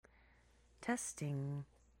Testing.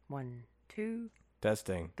 1, 2,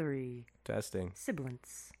 Testing. 3. Testing.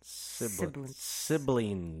 Siblings. Siblings.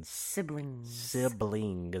 Siblings.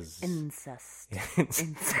 Incest.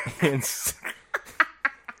 Incest.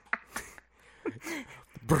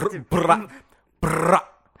 Brr.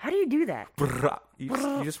 How do you do that? Brr.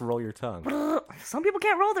 You just roll your tongue. Some people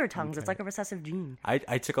can't roll their tongues. It's like a recessive gene.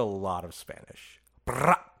 I took a lot of Spanish.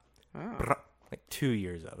 Brr. Brr. Like 2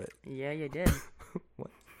 years of it. Yeah, you did. What?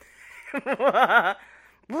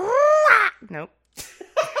 Nope.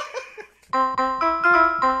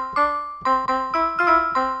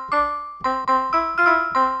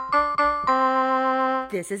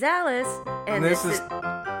 This is Alice, and this is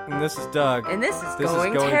Doug, and this is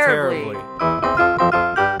going going terribly.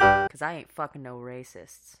 Because I ain't fucking no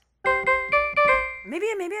racists. Maybe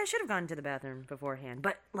I should have gone to the bathroom beforehand.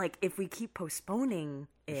 But like, if we keep postponing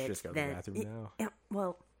it, You should just go to the bathroom now.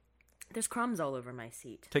 Well, there's crumbs all over my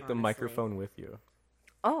seat. Take the honestly. microphone with you.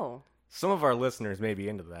 Oh. Some of our listeners may be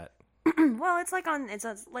into that. Well, it's like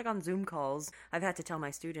on Zoom calls. I've had to tell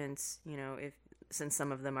my students, since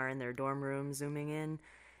some of them are in their dorm room zooming in,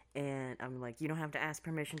 and I'm like, you don't have to ask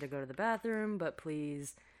permission to go to the bathroom, but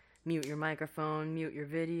please mute your microphone, mute your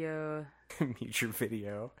video. Mute your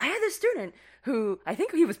video. I had this student who I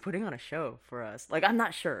think he was putting on a show for us. Like, I'm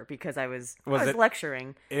not sure because I was it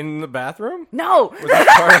lecturing. In the bathroom? No! Was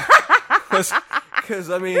that part because,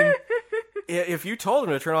 I mean, if you told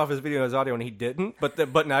him to turn off his video and his audio and he didn't,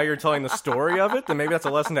 but now you're telling the story of it, then maybe that's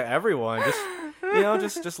a lesson to everyone.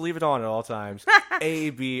 Just leave it on at all times.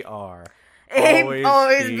 ABR.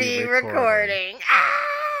 Always be recording.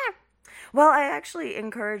 Well, I actually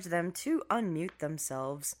encouraged them to unmute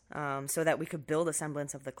themselves so that we could build a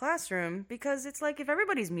semblance of the classroom, because it's like if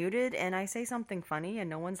everybody's muted and I say something funny and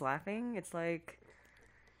no one's laughing, it's like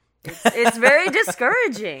it's very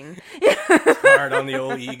discouraging. Hard on the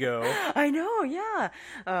old ego. I know, yeah.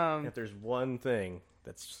 If there's one thing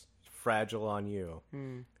that's fragile on you,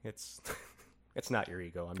 it's not your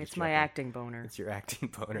ego. It's my acting boner. It's your acting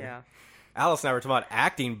boner. Yeah. Alice and I were talking about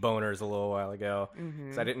acting boners a little while ago,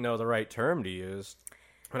 because I didn't know the right term to use.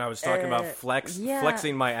 When I was talking about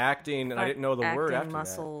flexing my acting, and I didn't know the word after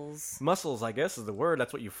muscles. that. Muscles, I guess, is the word.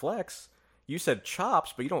 That's what you flex. You said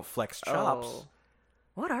chops, but you don't flex chops. Oh.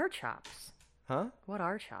 What are chops? Huh? What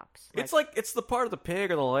are chops? It's the part of the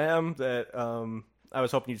pig or the lamb that I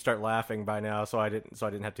was hoping you'd start laughing by now, so I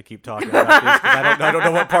didn't have to keep talking about this, 'cause I don't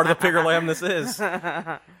know what part of the pig or lamb this is.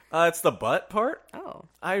 It's the butt part. Oh.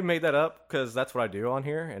 I made that up because that's what I do on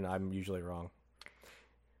here, and I'm usually wrong.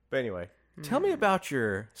 But anyway, tell me about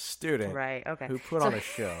your student, right? Okay, who put on a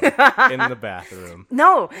show in the bathroom.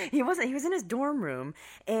 No, he wasn't. He was in his dorm room,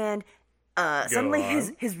 and suddenly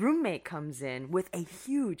his roommate comes in with a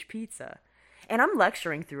huge pizza. And I'm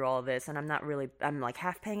lecturing through all this, and I'm like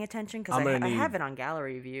half paying attention because I have it on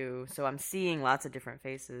gallery view, so I'm seeing lots of different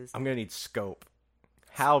faces. I'm going to need scope.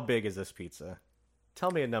 How big is this pizza? Tell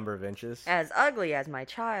me a number of inches. As ugly as my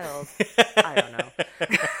child. I don't know.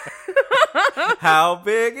 How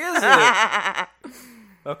big is it?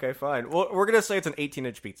 Okay, fine. Well, we're going to say it's an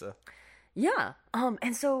 18-inch pizza. Yeah.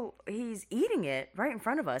 And so he's eating it right in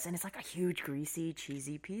front of us, and it's like a huge, greasy,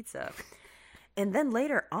 cheesy pizza. And then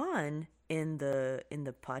later on in the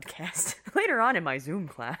podcast, later on in my Zoom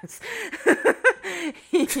class,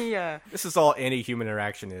 this is all any human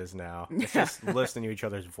interaction is now. It's just listening to each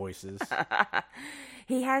other's voices.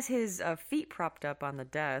 He has his feet propped up on the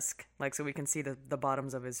desk, like so we can see the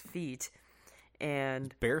bottoms of his feet.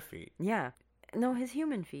 And bare feet. Yeah. No, his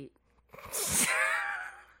human feet.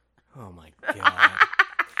 Oh my god.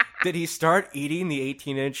 Did he start eating the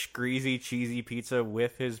 18-inch greasy, cheesy pizza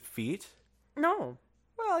with his feet? No.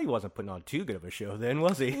 Well, he wasn't putting on too good of a show then,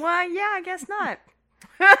 was he? Well, yeah, I guess not.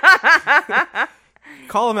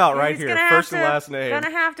 Call him out right here, first and last name.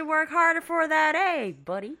 Gonna have to work harder for that A,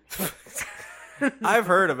 buddy. I've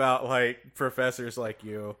heard about, professors like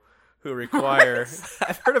you who require...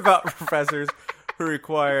 I've heard about professors who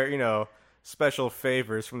require, special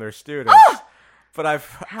favors from their students. But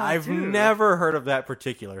I've never heard of that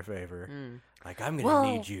particular favor. Like, I'm going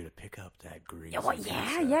to need you to pick up that greasy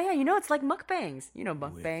pizza. Yeah. It's like mukbangs. You know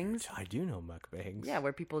mukbangs. I do know mukbangs. Yeah,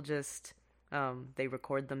 where people just, they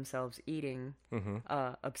record themselves eating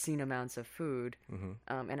obscene amounts of food.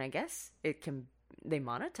 And I guess they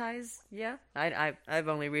monetize. Yeah. I've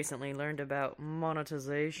only recently learned about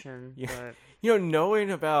monetization. Yeah. But...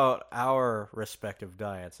 knowing about our respective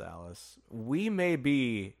diets, Alice, we may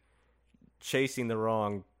be chasing the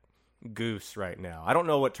wrong goose right now. I don't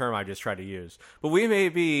know what term I just tried to use, but we may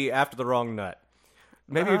be after the wrong nut.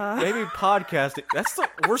 Maybe podcasting.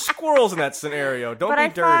 We're squirrels in that scenario. Don't be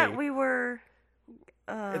dirty. But I thought we were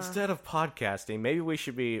Instead of podcasting, maybe we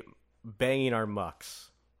should be banging our mucks.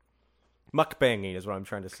 Muck banging is what I'm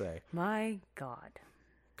trying to say. My God.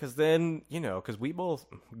 Because then, because we both...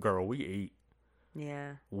 Girl, we eat.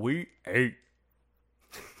 Yeah. We ate.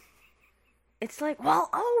 It's like, well,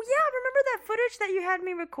 oh yeah, remember that footage that you had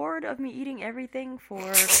me record of me eating everything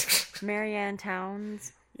for Marianne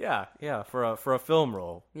Towns? Yeah, for a film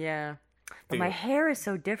role. Yeah. But Dude. my hair is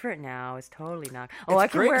so different now. It's totally not. Oh, I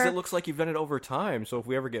it's could great because wear. it looks like you've done it over time. So if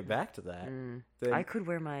we ever get back to that, then... I could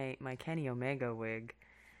wear my Kenny Omega wig.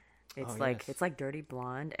 It's yes. it's like dirty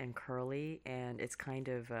blonde and curly, and it's kind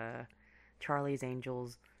of Charlie's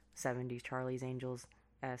Angels, 70s Charlie's Angels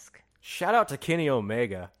esque. Shout out to Kenny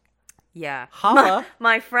Omega. Yeah. Holla.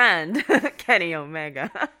 My friend, Kenny Omega.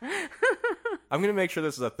 I'm going to make sure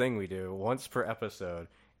this is a thing we do once per episode,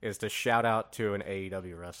 is to shout out to an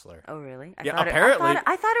AEW wrestler. Oh, really? Apparently.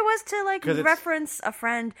 I thought it was to, like, 'Cause it's- reference a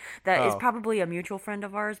friend that is Oh. probably a mutual friend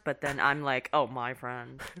of ours, but then I'm like, oh, my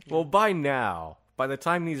friend. Well, by the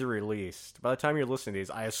time these are released, by the time you're listening to these,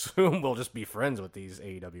 I assume we'll just be friends with these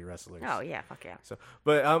AEW wrestlers. Oh, yeah, fuck yeah. So,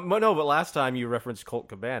 but last time you referenced Colt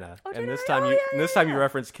Cabana, Oh, and did this I? time Oh, you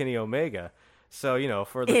referenced Kenny Omega. So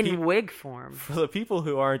for the In wig form. for the people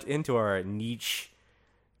who aren't into our niche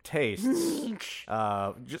tastes,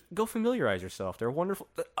 just go familiarize yourself. They're wonderful.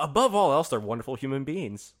 Above all else, they're wonderful human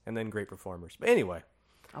beings, and then great performers. But anyway,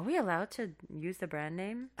 Are we allowed to use the brand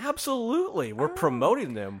name? absolutely, we're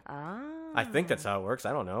promoting them. Ah. I think that's how it works.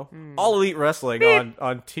 I don't know. All Elite Wrestling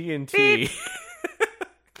on TNT.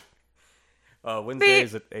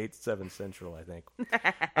 Wednesdays at 8/7 Central, I think.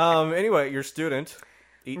 Anyway, your student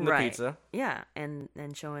eating the pizza. Yeah, and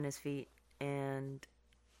showing his feet. And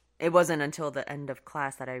it wasn't until the end of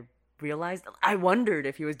class that I realized. I wondered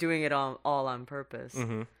if he was doing it all on purpose.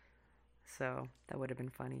 Mm-hmm. So that would have been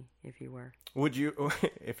funny if he were. Would you,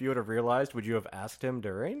 if you would have realized, would you have asked him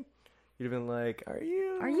during? You'd have been like, "Are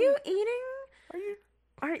you eating? Are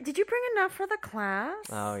you?" Did you bring enough for the class?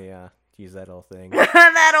 Oh yeah, use that old thing.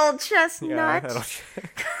 That old chestnut. Yeah,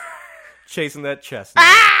 chasing that chestnut.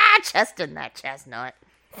 Chesting that chestnut.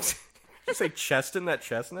 Did you say chesting that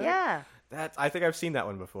chestnut? Yeah. I think I've seen that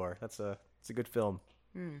one before. It's a good film.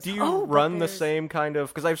 Do you Oh, but run the there's- same kind of?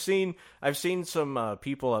 Because I've seen some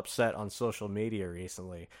people upset on social media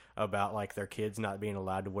recently about like their kids not being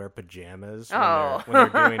allowed to wear pajamas when they're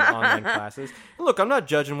doing online classes. Look, I'm not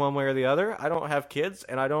judging one way or the other. I don't have kids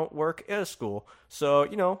and I don't work at a school, so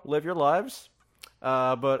live your lives.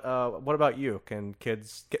 But what about you? Can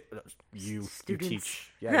kids you Students.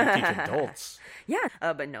 teach? Yeah, you teach adults. Yeah,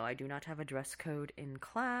 but no, I do not have a dress code in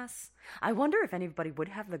class. I wonder if anybody would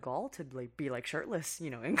have the gall to be shirtless,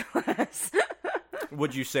 in class.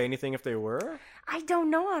 Would you say anything if they were? I don't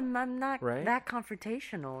know. I'm not Right? that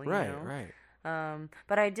confrontational. You know? Right.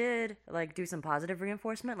 But I did do some positive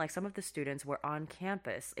reinforcement. Like some of the students were on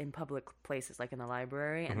campus in public places, like in the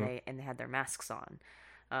library, and they had their masks on.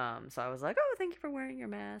 So I was like, "Oh, thank you for wearing your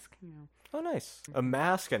mask." Oh, nice. A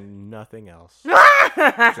mask and nothing else.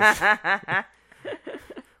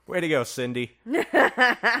 Way to go, Cindy.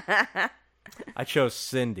 I chose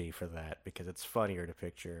Cindy for that because it's funnier to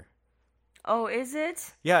picture. Oh, is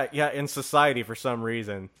it? Yeah. In society, for some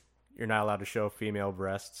reason, you're not allowed to show female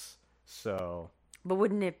breasts. So. But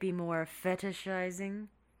wouldn't it be more fetishizing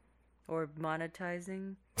or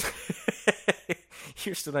monetizing?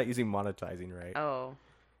 You're still not using monetizing, right? Oh,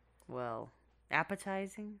 well,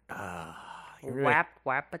 appetizing? You're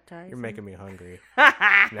Wappetizing? You're making me hungry.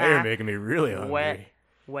 Now you're making me really hungry.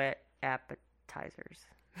 Wet appetizers.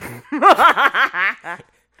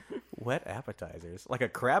 Wet appetizers, like a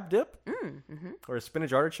crab dip, or a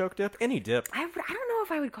spinach artichoke dip. Any dip. I don't know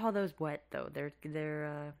if I would call those wet though.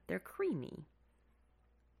 They're creamy.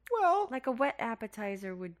 Well, Like a wet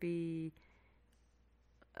appetizer would be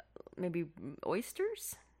maybe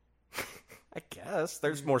oysters. I guess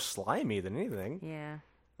there's more slimy than anything. Yeah.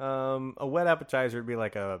 A wet appetizer would be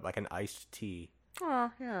like an iced tea.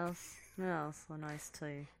 Oh yes, a nice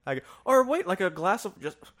tea. Or wait, like a glass of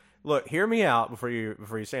look. Hear me out before you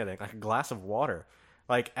say anything. Like a glass of water.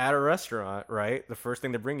 Like at a restaurant, right? The first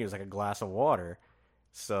thing they bring you is like a glass of water.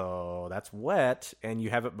 So that's wet, and you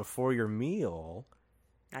have it before your meal.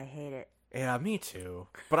 I hate it. Yeah, me too.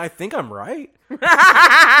 But I think I'm right.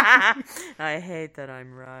 I hate that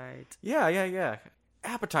I'm right. Yeah.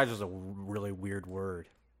 Appetizer is a really weird word.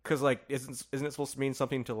 Because, like, isn't it supposed to mean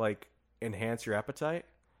something to, like, enhance your appetite?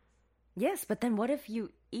 Yes, but then what if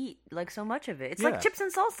you eat so much of it? It's Yeah. like chips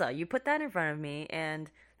and salsa. You put that in front of me, and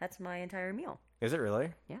that's my entire meal. Is it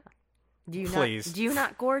really? Yeah. Do you Please. not? Do you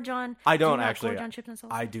not gorge on? I do you don't not actually. gorge on chips and salsa.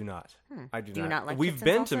 I do not. I do, Do you not like We've chips and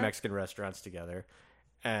been to salsa? Mexican restaurants together,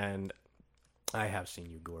 and I have seen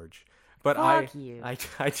you gorge. But Fuck you. I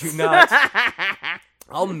do not.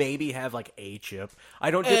 I'll maybe have like a chip.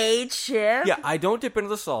 I don't dip, A chip? Yeah, I don't dip into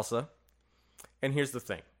the salsa. And here's the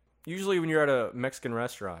thing. Usually when you're at a Mexican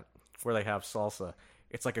restaurant where they have salsa,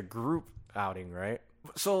 it's like a group outing, right?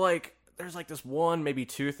 So like there's like this one, maybe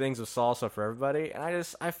two things of salsa for everybody, and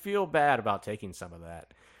I feel bad about taking some of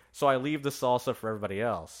that. So I leave the salsa for everybody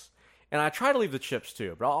else. And I try to leave the chips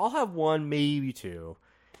too, but I'll have one, maybe two.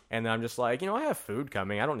 And then I'm just like, I have food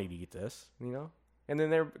coming. I don't need to eat this, And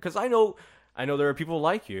then because I know there are people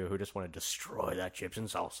like you who just want to destroy that chips and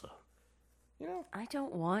salsa. I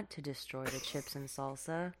don't want to destroy the chips and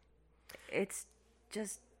salsa. It's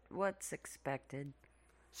just what's expected.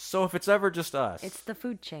 So if it's ever just us. It's the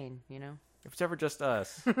food chain, If it's ever just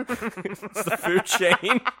us. It's the food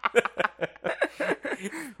chain.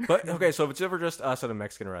 But, okay, so if it's ever just us at a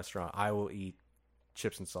Mexican restaurant, I will eat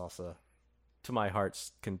chips and salsa to my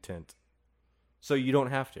heart's content. So you don't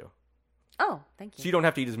have to. Oh, thank you. So you don't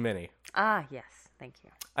have to eat as many. Ah, yes, thank you.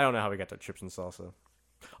 I don't know how we got to chips and salsa.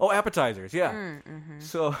 Oh, appetizers, yeah. Mm-hmm.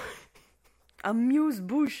 So amuse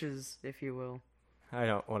bouches, if you will. I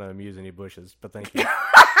don't want to amuse any bushes, but thank you.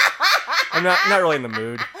 I'm not really in the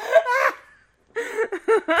mood.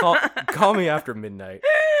 Call me after midnight.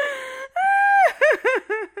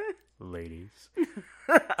 Ladies.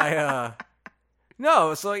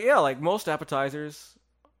 No, so yeah, like most appetizers,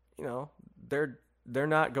 they're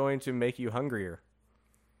not going to make you hungrier.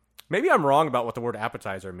 Maybe I'm wrong about what the word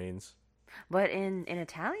appetizer means. But in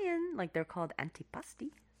Italian, like they're called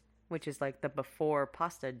antipasti, which is like the before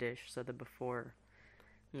pasta dish, so the before,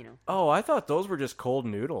 Oh, I thought those were just cold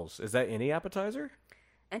noodles. Is that any appetizer?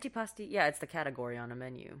 Antipasti, yeah, it's the category on a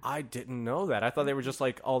menu. I didn't know that. I thought they were just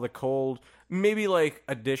like all the cold, maybe like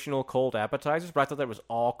additional cold appetizers, but I thought that was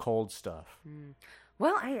all cold stuff.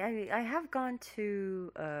 Well, I have gone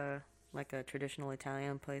to like a traditional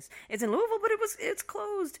Italian place. It's in Louisville, but it's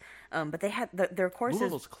closed. But they had their courses.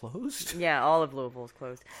 Louisville's closed? Yeah, all of Louisville's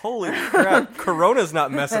closed. Holy crap! Corona's not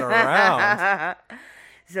messing around.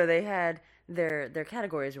 So they had their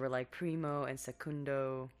categories were like primo and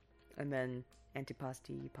secundo, and then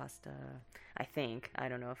antipasti, pasta. I think. I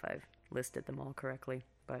don't know if I've listed them all correctly,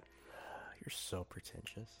 but you're so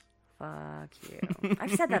pretentious. Fuck you.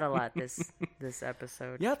 I've said that a lot this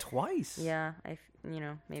episode. Yeah, twice. Yeah,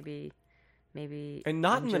 maybe. And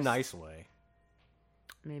not in the nice way.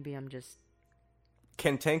 Maybe I'm just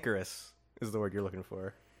cantankerous is the word you're looking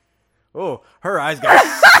for. Oh, her eyes got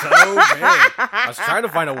so big. I was trying to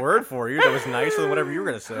find a word for you that was nicer than whatever you were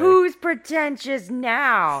going to say. Who's pretentious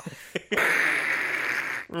now?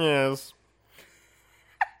 Yes.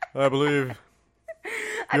 I believe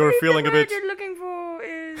you're feeling a bit... The word you're looking for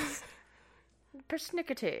is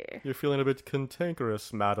persnickety. You're feeling a bit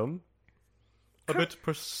cantankerous, madam. A bit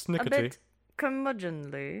persnickety. A bit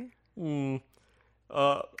curmudgeonly.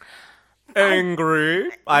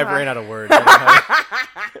 Angry. I ran out of words.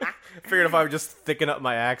 I figured if I would just thicken up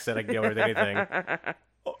my accent, I could get away with anything.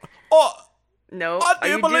 No. I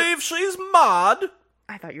do believe she's mad.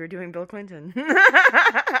 I thought you were doing Bill Clinton.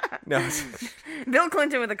 No. Bill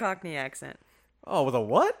Clinton with a Cockney accent. Oh, with a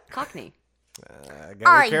what? Cockney.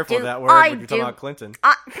 Gotta be careful with that word when you're talking about Clinton.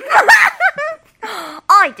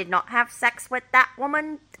 I did not have sex with that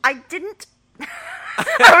woman. I didn't.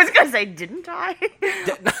 I was going to say, didn't I?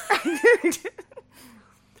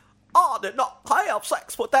 I did not have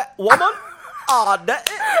sex with that woman. I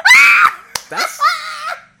didn't.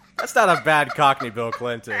 That's not a bad Cockney Bill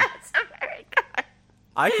Clinton. That's a very good.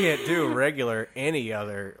 I can't do regular any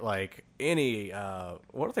other, like,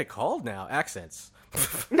 what are they called now? Accents.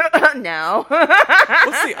 No.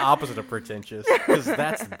 What's the opposite of pretentious? Because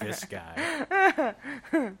that's this guy.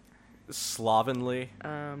 Slovenly.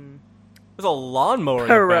 There's a lawnmower in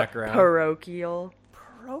the background. Parochial.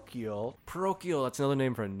 Parochial, that's another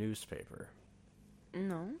name for a newspaper.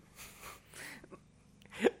 No.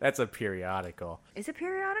 That's a periodical. Is a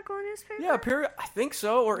periodical a newspaper? Yeah, I think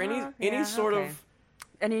so. Or any sort of...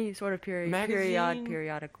 Any sort of magazine?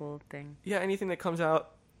 periodical thing. Yeah, anything that comes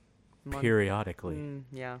out periodically.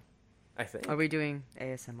 Yeah. I think. Are we doing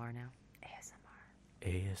ASMR now?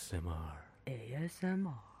 ASMR.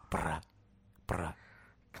 ASMR. Brah.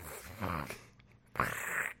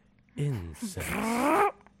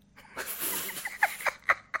 Incense.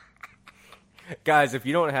 Guys, if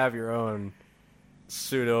you don't have your own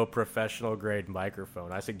pseudo-professional grade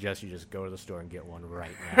microphone, I suggest you just go to the store and get one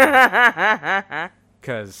right now.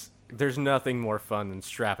 Because there's nothing more fun than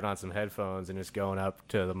strapping on some headphones and just going up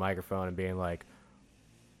to the microphone and being like,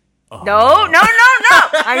 oh. No.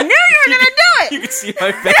 I knew you were going to do it. You can see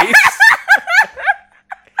my face.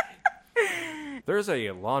 There's a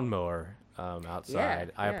lawnmower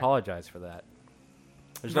outside. I yeah. apologize for that.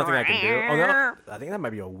 There's nothing I can do. Oh no, I think that might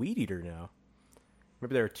be a weed eater now.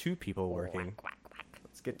 Maybe there are two people working. Quack, quack, quack.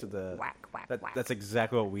 Let's get to the. Quack, quack, quack. That's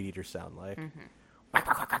exactly what weed eaters sound like. Well,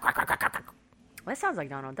 that sounds like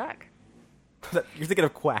Donald Duck. You're thinking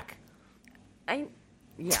of Quack.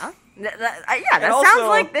 Yeah. That also- sounds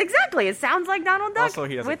like exactly. It sounds like Donald Duck. Also,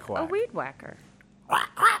 he doesn't with quack. a weed whacker.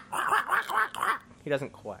 He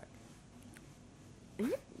doesn't quack. Yeah,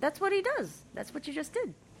 that's what he does. That's what you just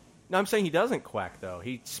did. No, I'm saying he doesn't quack though.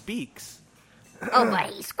 He speaks. Oh, but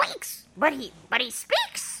he squeaks. But he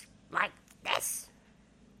speaks like this.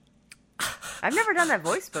 I've never done that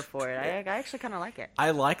voice before. I actually kind of like it.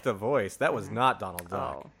 I like the voice. That was not Donald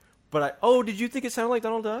Duck. Oh. But did you think it sounded like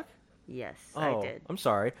Donald Duck? Yes, Oh, I did. I'm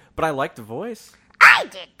sorry, but I like the voice. I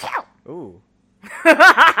did too. Ooh.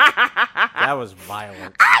 That was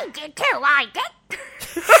violent. I did too. I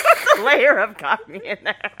did. Layer of coffee in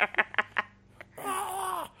there.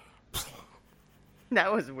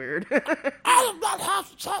 That was weird. I did not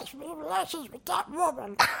have sexual relations with that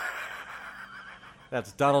woman.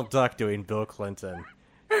 That's Donald Duck doing Bill Clinton.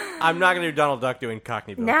 I'm not going to do Donald Duck doing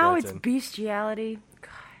Cockney Bill Now it's Clinton. bestiality.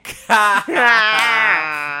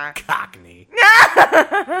 Cockney.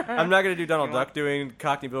 I'm not going to do Donald Duck doing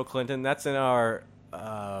Cockney Bill Clinton. That's in our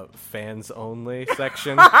fans only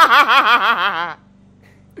section. Did I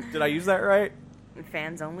use that right?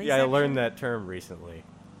 Fans only. Yeah, I section? learned that term recently.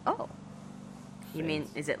 Oh. You mean,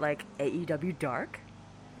 is it like AEW Dark?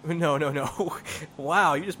 No.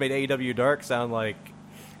 Wow, you just made AEW Dark sound like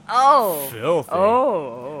Oh. filthy.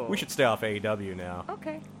 Oh. We should stay off AEW now.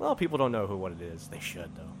 Okay. Well, people don't know what it is. They should,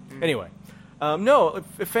 though. Anyway. No,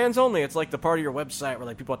 if fans only, it's like the part of your website where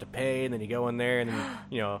like people have to pay, and then you go in there, and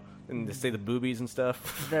then, and they say the boobies and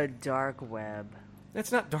stuff. The dark web.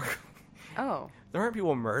 That's not dark. Oh. There aren't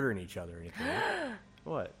people murdering each other or anything.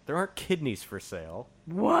 What? There aren't kidneys for sale.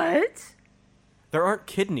 What? There aren't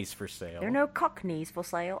kidneys for sale. There are no cockneys for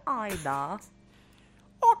sale either. I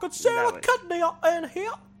could sell That a was- kidney up in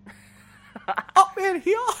here. Up in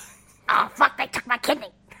here. Oh, fuck, they took my kidney.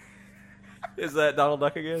 Is that Donald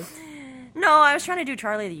Duck again? No, I was trying to do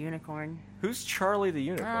Charlie the Unicorn. Who's Charlie the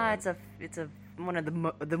Unicorn? It's a one of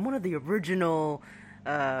the original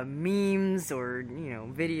memes or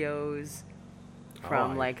videos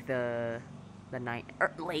from I- like the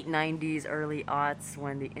late 90s, early aughts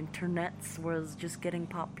when the internets was just getting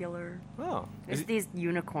popular. Oh. It's these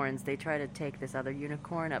unicorns. They try to take this other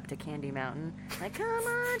unicorn up to Candy Mountain. Like, come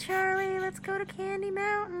on, Charlie, let's go to Candy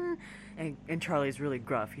Mountain. And Charlie's really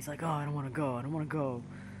gruff. He's like, oh, I don't want to go.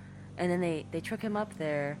 And then they trick him up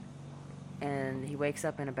there, and he wakes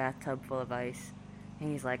up in a bathtub full of ice. And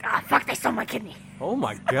he's like, Ah, fuck, they stole my kidney. Oh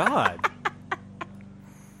my god.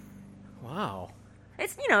 Wow.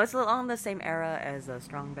 it's it's on the same era as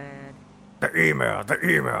Strong Bad. The email. The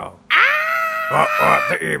email. Ah!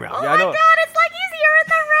 The email. Oh Yeah, I know. my God, it's like he's here in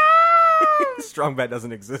the room. Strong Bad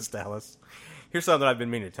doesn't exist, Alice. Here's something I've been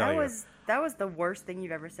meaning to tell you. That was the worst thing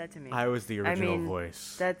you've ever said to me. I was the original mean,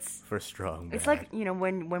 voice That's for Strong Bad. It's like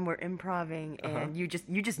when we're improving and you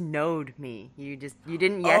just knowed me. You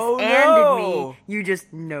didn't anded me. You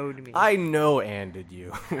just knowed me. I know anded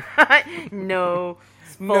you. No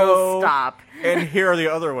full No. stop. And here are the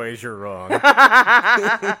other ways you're wrong.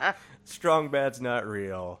 Strong Bad's not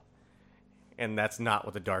real. And that's not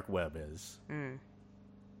what the dark web is.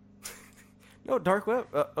 No, dark web.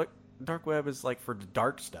 Dark web is like for the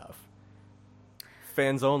dark stuff.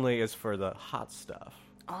 Fans only is for the hot stuff.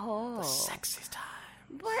 Oh. Sexy time.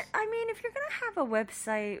 But I mean, if you're gonna have a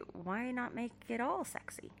website, why not make it all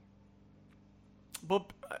sexy? Well,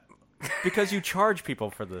 because you charge people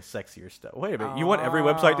for the sexier stuff. Wait a minute. You want every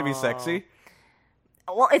website to be sexy?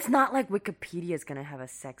 Well, it's not like Wikipedia's gonna have a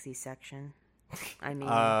sexy section. I mean,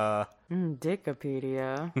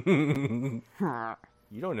 Dickopedia.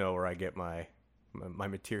 You don't know where I get my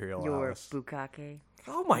material, Your Alice. bukkake.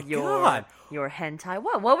 Oh my god! Your hentai.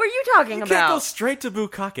 What were you talking You about? can't go straight to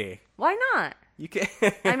bukkake. Why not? You can't.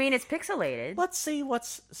 I mean, it's pixelated. Let's see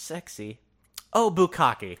what's sexy. Oh,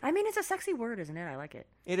 bukkake. I mean, it's a sexy word, isn't it? I like it.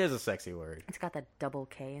 It is a sexy word. It's got that double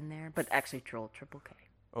K in there, but actually triple K.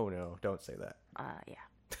 Oh no, don't say that. Yeah.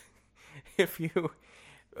 If you,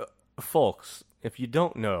 folks, if you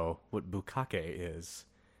don't know what bukkake is,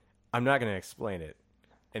 I'm not going to explain it.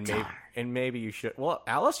 And maybe you should. Well,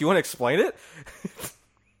 Alice, you want to explain it?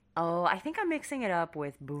 Oh, I think I'm mixing it up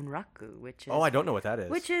with bunraku, which is Oh, I don't know what that is.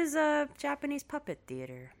 which is Japanese puppet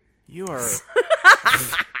theater. You are.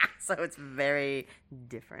 So it's very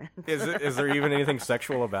different. Is there even anything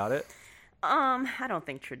sexual about it? I don't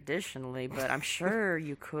think traditionally, but I'm sure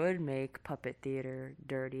you could make puppet theater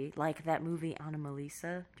dirty, like that movie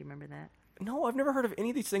Anomalisa. Do you remember that? No, I've never heard of any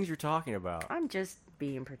of these things you're talking about. I'm just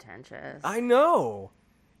being pretentious. I know.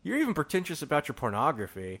 You're even pretentious about your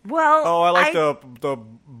pornography. Well, oh, I like the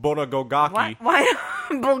bonagogaki. Why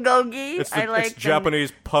bulgogi? It's I like it's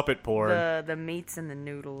Japanese puppet porn. the meats and the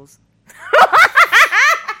noodles.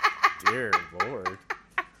 Dear Lord.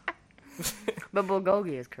 But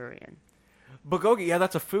bulgogi is Korean. Bulgogi, yeah,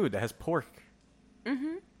 that's a food that has pork.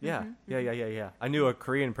 Mm-hmm. Yeah. I knew a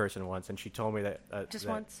Korean person once, and she told me that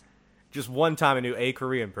Once. Just one time I knew a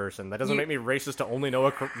Korean person. That doesn't make me racist to only know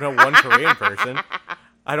one Korean person.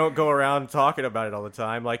 I don't go around talking about it all the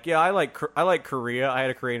time. Like, yeah, I like Korea. I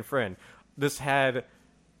had a Korean friend. This had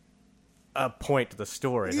a point to the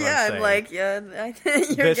story. Yeah, I'm like,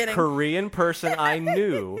 this Korean person I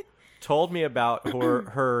knew told me about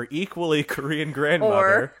her equally Korean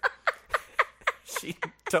grandmother. She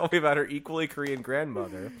told me about her equally Korean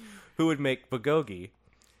grandmother who would make bulgogi.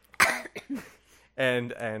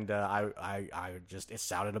 And I just, it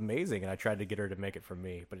sounded amazing, and I tried to get her to make it for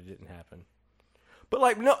me, but it didn't happen.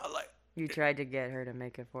 But you tried to get her to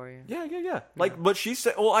make it for you. Yeah. Like, but she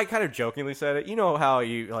said, well, I kind of jokingly said it. You know how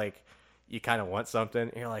you kind of want something,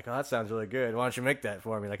 and you're like, oh, that sounds really good. Why don't you make that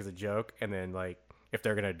for me, like as a joke? And then like, if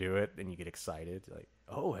they're gonna do it, then you get excited, like,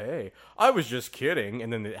 oh hey, I was just kidding,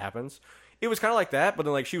 and then it happens. It was kind of like that, but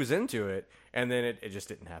then like she was into it, and then it just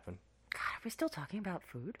didn't happen. God, are we still talking about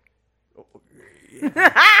food?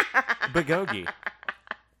 Bulgogi.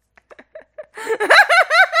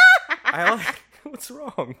 What's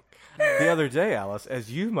wrong? The other day, Alice,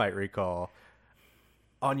 as you might recall,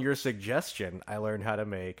 on your suggestion, I learned how to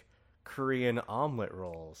make Korean omelet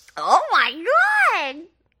rolls. Oh my god!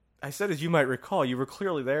 I said, as you might recall, you were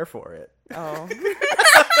clearly there for it. Oh.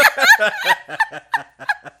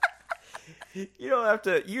 You don't have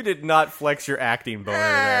to. You did not flex your acting boner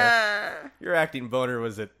there. Your acting boner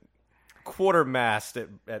was at quarter mast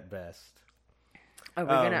at best.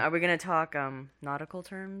 Are we gonna talk nautical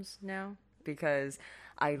terms now? Because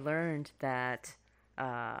I learned that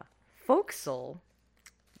forecastle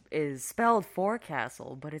is spelled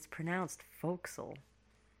forecastle, but it's pronounced forecastle.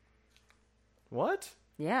 What?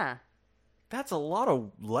 Yeah. That's a lot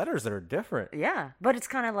of letters that are different. Yeah, but it's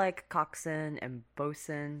kind of like coxswain and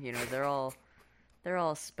bosun. You know, they're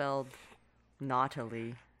all spelled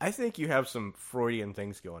naughtily. I think you have some Freudian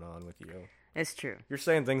things going on with you. It's true. You're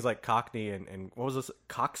saying things like cockney and what was this,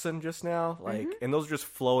 coxswain just now? Like, and those are just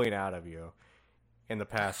flowing out of you in the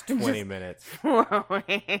past 20 minutes.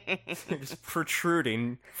 Just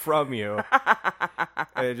protruding from you.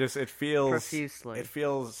 It feels profusely. It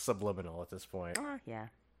feels subliminal at this point. Yeah.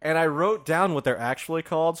 And I wrote down what they're actually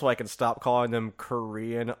called so I can stop calling them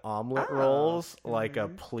Korean omelet rolls, like a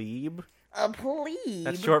plebe. A plebe.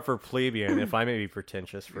 That's short for plebeian, if I may be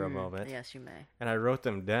pretentious for a moment. Yes, you may. And I wrote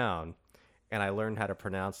them down, and I learned how to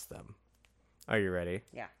pronounce them. Are you ready?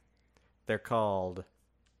 Yeah. They're called...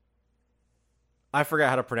 I forgot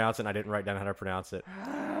how to pronounce it, and I didn't write down how to pronounce it.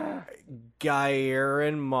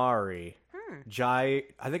 Gyrin Mari. I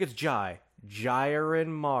think it's Gyrin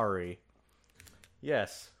Mari.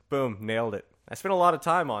 Yes. Boom. Nailed it. I spent a lot of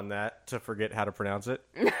time on that to forget how to pronounce it.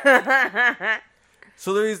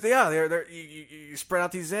 So you spread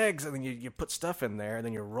out these eggs, and then you put stuff in there, and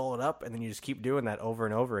then you roll it up, and then you just keep doing that over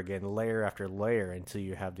and over again, layer after layer, until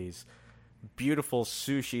you have these beautiful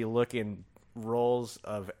sushi-looking rolls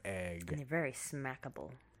of egg. And they're very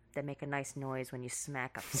smackable. They make a nice noise when you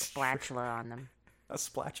smack a spatula on them. A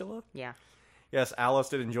spatula? Yeah. Yes, Alice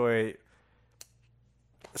did enjoy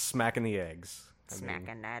smacking the eggs.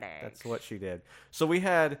 Smacking that egg. That's what she did. So we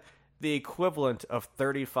had the equivalent of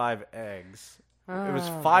 35 eggs. It was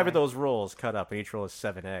 5 of those rolls cut up, and each roll is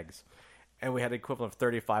 7 eggs. And we had the equivalent of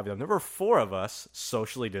 35 of them. There were 4 of us,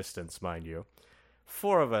 socially distanced, mind you.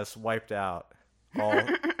 4 of us wiped out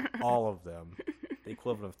all of them. The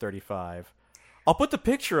equivalent of 35. I'll put the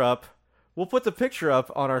picture up. We'll put the picture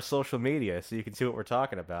up on our social media so you can see what we're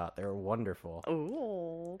talking about. They're wonderful.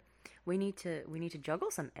 Ooh. We need to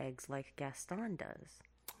juggle some eggs like Gaston does.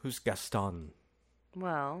 Who's Gaston?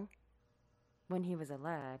 Well, when he was a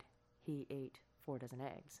lad, he ate 4 dozen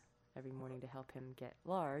eggs every morning to help him get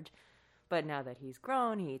large. But now that he's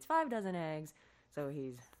grown, he eats 5 dozen eggs, so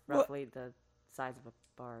he's roughly the size of a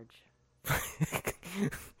barge.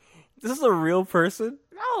 This is a real person?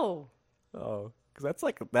 No! Oh, because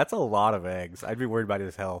that's a lot of eggs. I'd be worried about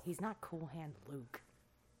his health. He's not Cool Hand Luke.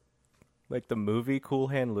 Like the movie Cool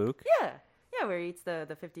Hand Luke? Yeah, where he eats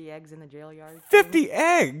the 50 eggs in the jail yard. 50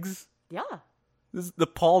 eggs? Yeah. This is the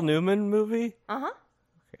Paul Newman movie? Uh-huh.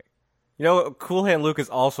 Okay. You know, Cool Hand Luke is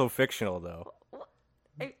also fictional, though. What?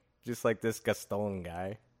 Just like this Gaston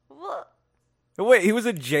guy. What? Wait, he was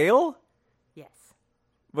in jail? Yes.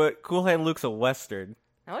 But Cool Hand Luke's a Western.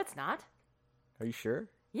 No, it's not. Are you sure?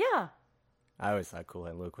 Yeah. I always thought Cool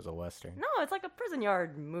Hand Luke was a Western. No, it's like a prison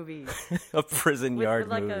yard movie. A prison yard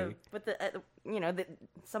like movie.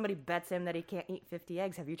 Somebody bets him that he can't eat 50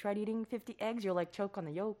 eggs. Have you tried eating 50 eggs? You'll like choke on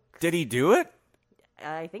the yolk. Did he do it?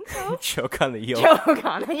 I think so. Choke on the yolk. Choke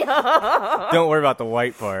on the yolk. Don't worry about the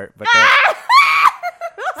white part. But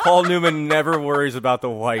Paul Newman never worries about the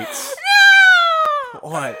whites. No!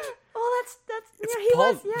 What? Well, that's It's he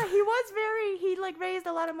Paul- he like raised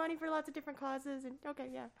a lot of money for lots of different causes and okay,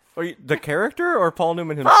 yeah. Are you, the character or Paul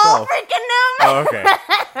Newman Paul himself? freaking Newman. Oh, okay.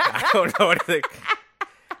 I don't know what to think.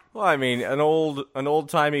 Well, I mean, an old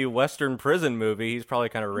timey Western prison movie. He's probably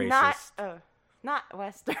kind of racist. Not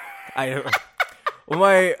Western. I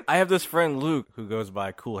have this friend Luke who goes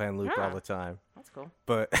by Cool Hand Luke all the time. That's cool.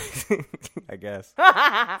 But I guess.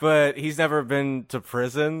 But he's never been to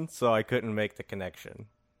prison, so I couldn't make the connection.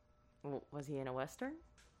 Well, was he in a Western?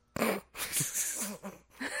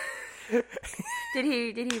 Did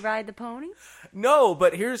he ride the pony? No,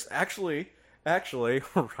 but here's actually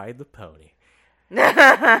Ride the Pony.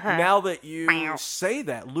 Now that you say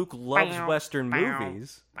that, Luke loves Western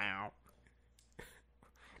movies. No.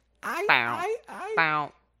 What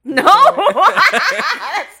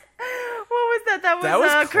was that? That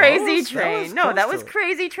was close. Crazy That Train. was No, close that to was it.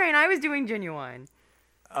 Crazy Train. I was doing Genuine.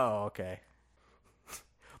 Oh, okay.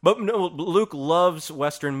 But no, Luke loves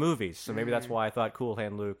Western movies, so maybe that's why I thought Cool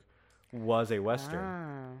Hand Luke was a Western.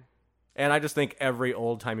 Ah. And I just think every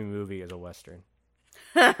old-timey movie is a Western.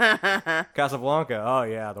 Casablanca, oh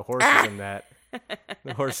yeah, the horses in that.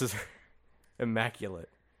 The horses are immaculate.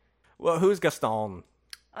 Well, who's Gaston?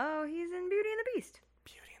 Oh, he's in Beauty and the Beast.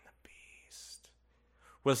 Beauty and the Beast.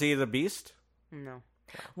 Was he the Beast? No.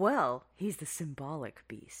 Well, he's the symbolic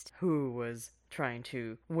beast who was trying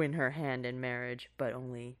to win her hand in marriage, but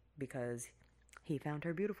only because he found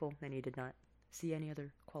her beautiful and he did not see any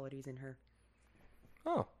other qualities in her.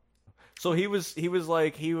 Oh. So he was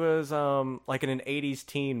like in an 80s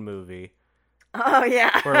teen movie Oh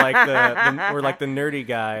yeah. where like the nerdy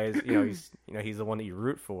guys, he's the one that you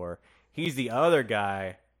root for. He's the other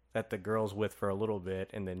guy that the girl's with for a little bit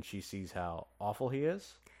and then she sees how awful he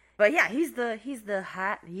is. But yeah, he's the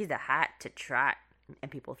hat to trot,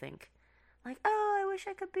 and people think like, oh, I wish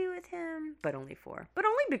I could be with him, but only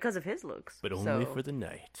because of his looks. But only for the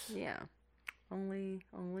night. Yeah, only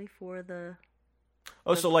for the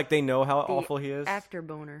Oh, so like they know how the awful he is? actor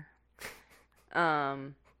boner.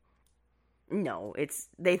 No,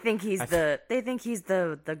 they think he's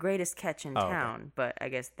the greatest catch in town, okay. but I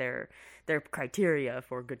guess their criteria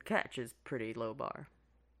for good catch is pretty low bar.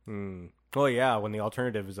 Well, yeah, when the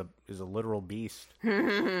alternative is a literal beast.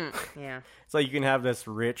 Yeah. It's like you can have this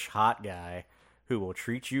rich, hot guy who will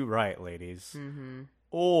treat you right, ladies.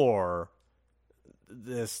 Or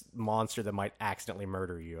this monster that might accidentally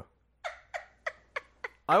murder you.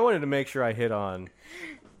 I wanted to make sure I hit on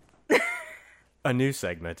a new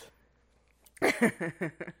segment.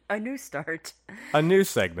 A new start. A new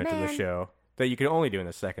segment of the Man. show that you can only do in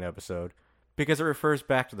the second episode because it refers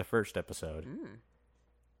back to the first episode. And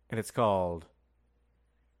it's called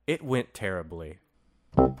It Went Terribly.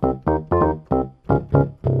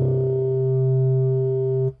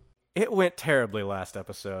 It went terribly last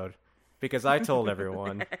episode because I told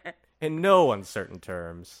everyone, in no uncertain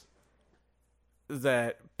terms,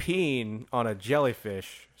 that peeing on a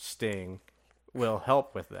jellyfish sting will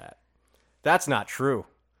help with that. That's not true.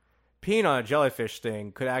 Peeing on a jellyfish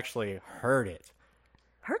sting could actually hurt it.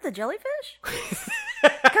 Hurt the jellyfish?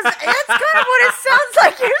 Because that's kind of what it sounds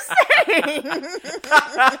like you're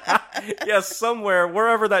saying. Yes, somewhere,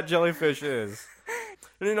 wherever that jellyfish is.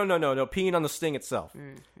 No. Peeing on the sting itself.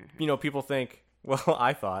 People think, well,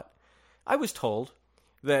 I was told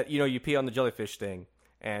that, you pee on the jellyfish sting,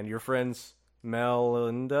 and your friends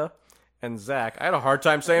Melinda and Zach, I had a hard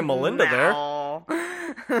time saying Melinda there.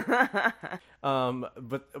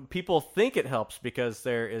 But people think it helps because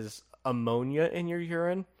there is ammonia in your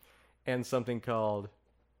urine and something called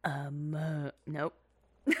Nope.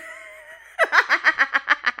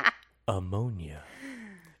 ammonia.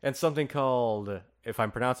 And something called, if I'm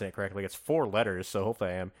pronouncing it correctly, it's 4 letters, so hopefully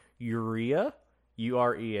I am. Urea.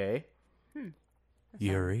 Urea.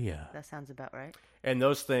 Urea. That sounds about right. And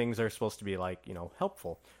those things are supposed to be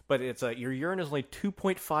helpful. But it's your urine is only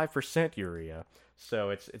 2.5% urea. So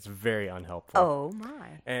it's very unhelpful. Oh my.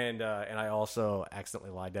 And I also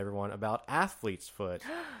accidentally lied to everyone about athlete's foot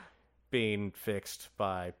being fixed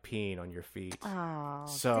by peeing on your feet. Oh,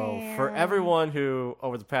 So for everyone who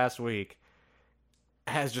over the past week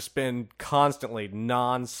has just been constantly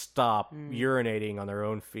non-stop urinating on their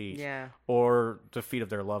own feet Yeah. or the feet of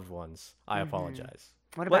their loved ones, I apologize.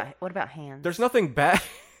 What about hands? There's nothing bad.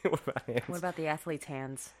 What about hands? What about the athlete's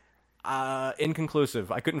hands?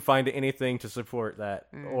 Inconclusive. I couldn't find anything to support that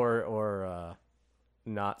or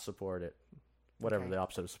not support it. Whatever the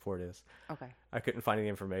opposite of support is. Okay. I couldn't find any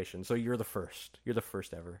information. So you're the first. You're the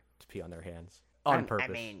first ever to pee on their hands on purpose.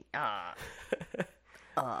 I mean,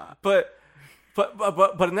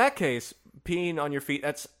 But in that case, peeing on your feet,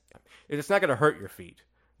 it's not going to hurt your feet.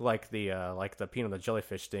 Like the peeing on the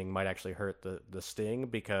jellyfish sting might actually hurt the sting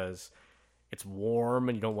because it's warm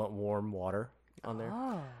and you don't want warm water on there.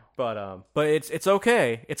 Oh. But it's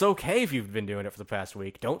okay. It's okay if you've been doing it for the past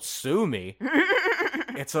week. Don't sue me.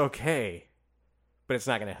 It's okay. But it's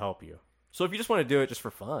not going to help you. So if you just want to do it just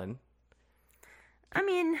for fun, I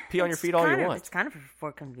mean, pee on your feet all you want. It's kind of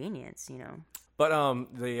for convenience, you know. But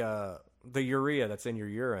the urea that's in your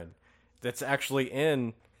urine, that's actually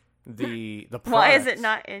in the products. Why is it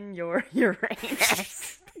not in your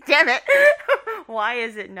Uranus? Damn it! Why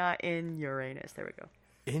is it not in Uranus? There we go.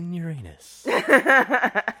 In Uranus.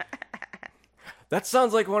 That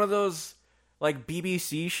sounds like one of those like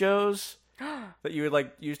BBC shows that you would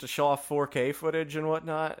like use to show off 4K footage and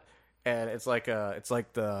whatnot. And it's like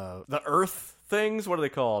the Earth things. What are they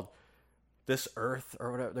called? This Earth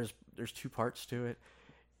or whatever. There's two parts to it.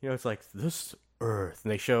 You know, it's like this Earth,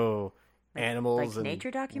 and they show animals and nature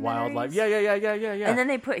documentaries? wildlife. Yeah. And then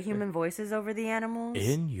they put human voices over the animals.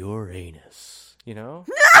 In Uranus, you know.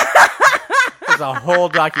 There's a whole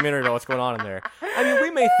documentary about what's going on in there. I mean, we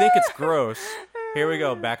may think it's gross. Here we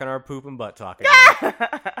go, back on our poop and butt talking.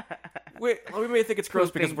 we may think it's gross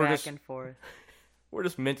because we're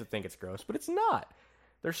just meant to think it's gross, but it's not.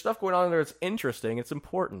 There's stuff going on in there that's interesting. It's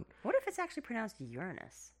important. What if it's actually pronounced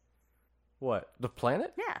Uranus? What? The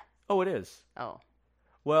planet? Yeah. Oh, it is. Oh.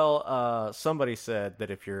 Well, somebody said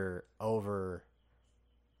that if you're over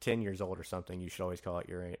 10 years old or something, you should always call it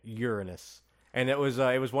Uranus. And it was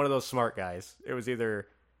one of those smart guys. It was either...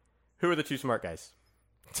 Who are the two smart guys?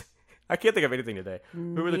 I can't think of anything today.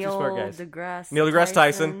 Who were the two smart guys? Neil deGrasse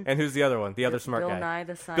Tyson. And who's the other one? The other smart guy? Bill Nye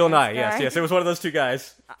the Science Bill Nye, Guy. yes. It was one of those two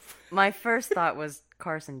guys. My first thought was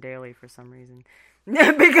Carson Daly for some reason. Because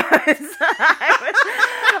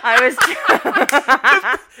I was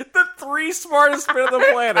the three smartest men on the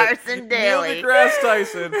planet. Carson Daly. Neil deGrasse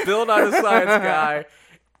Tyson, Bill Nye the Science Guy,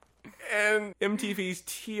 and MTV's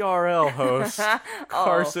TRL host,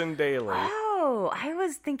 Carson Daly. Oh, I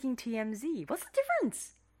was thinking TMZ. What's the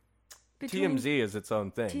difference between TMZ is its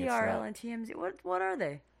own thing. TRL and TMZ? What are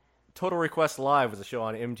they? Total Request Live was a show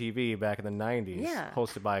on MTV back in the 90s,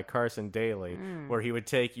 hosted by Carson Daly, where he would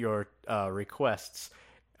take your requests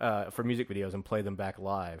for music videos and play them back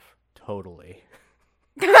live. Totally.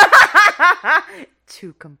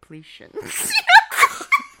 To completion.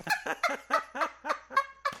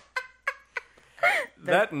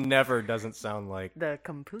 That never doesn't sound like... The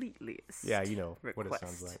completeliest. Yeah, you know what it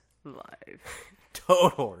sounds like. Live.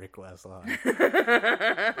 Total Request Live.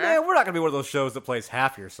 Man, we're not going to be one of those shows that plays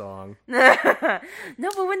half your song. No,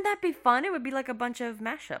 but wouldn't that be fun? It would be like a bunch of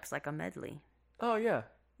mashups, like a medley. Oh, yeah.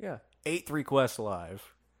 8 requests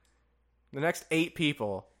live. The next 8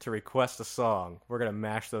 people to request a song, we're going to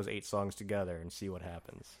mash those 8 songs together and see what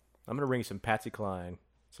happens. I'm going to bring you some Patsy Cline,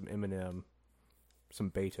 some Eminem, some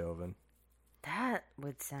Beethoven. That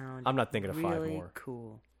would sound I'm not thinking of 5 really more.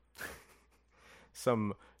 Cool.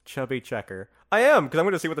 Some Chubby Checker. I am, because I'm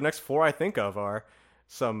going to see what the next 4 I think of are.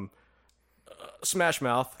 Some Smash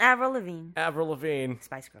Mouth. Avril Lavigne.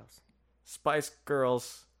 Spice Spice Girls.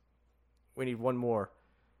 Girls. We need one more.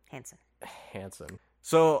 Hanson.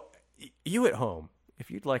 So, you at home,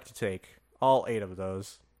 if you'd like to take all 8 of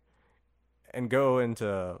those and go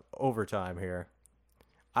into overtime here,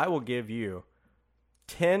 I will give you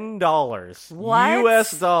 $10 What?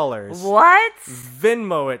 US dollars. What?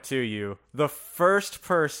 Venmo it to you. The first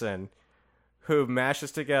person who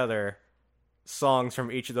mashes together songs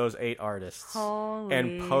from each of those 8 artists Holy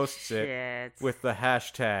and posts shit. it with the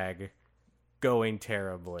hashtag going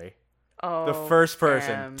terribly. Oh, The first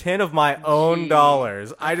person, 10 of my own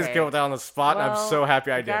dollars. I just Okay. came up that on the spot, and I'm so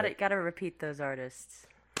happy I did it. Gotta repeat those artists.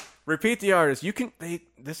 Repeat the artist. You can.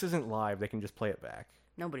 This isn't live. They can just play it back.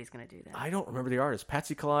 Nobody's gonna do that. I don't remember the artist.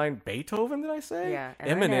 Patsy Cline, Beethoven. Did I say? Yeah,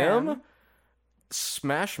 Eminem. Eminem.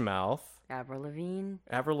 Smash Mouth. Avril Lavigne.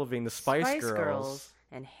 The Spice Girls.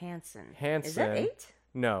 and Hanson. Hanson. Is that 8?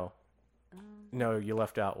 No. No, you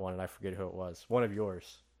left out one, and I forget who it was. One of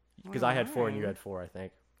yours. Because I had 4 and you had 4, I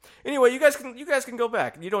think. Anyway, you guys can go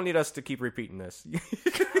back. You don't need us to keep repeating this. You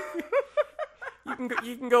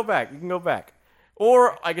can go back. You can go back.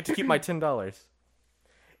 Or I get to keep my $10.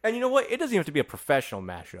 And you know what? It doesn't even have to be a professional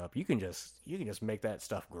mashup. You can just make that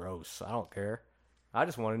stuff gross. I don't care. I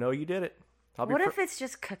just want to know you did it. What if it's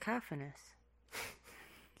just cacophonous?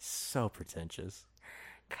 So pretentious.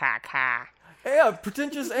 Caca. Yeah,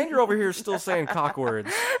 pretentious, and you're over here still saying cock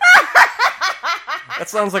words. That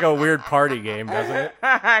sounds like a weird party game, doesn't it?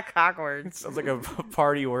 Cockwords. Sounds like a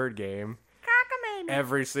party word game. Cockamamie.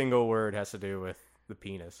 Every single word has to do with the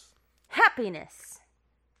penis. Happiness.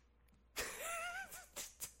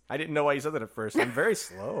 I didn't know why you said that at first. I'm very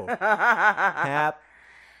slow.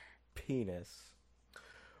 Penis.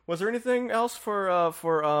 Was there anything else for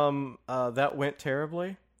that went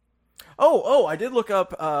terribly? Oh, I did look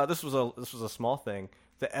up. This was a small thing.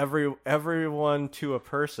 The everyone to a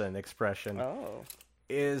person expression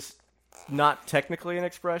is not technically an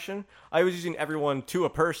expression. I was using everyone to a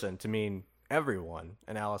person to mean everyone,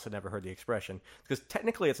 and Alice had never heard the expression because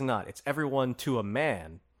technically it's not. It's everyone to a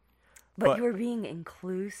man. But you were being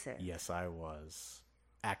inclusive. Yes, I was.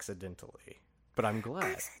 Accidentally. But I'm glad.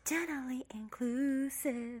 Accidentally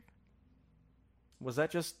inclusive. Was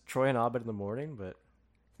that just Troy and Abed in the morning? But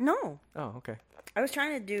No. oh, okay. I was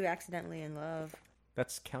trying to do Accidentally in Love.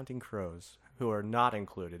 That's Counting Crows, who are not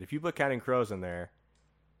included. If you put Counting Crows in there,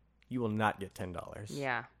 you will not get $10.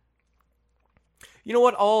 Yeah. You know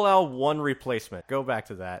what? I'll allow one replacement. Go back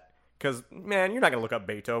to that. Because, man, you're not going to look up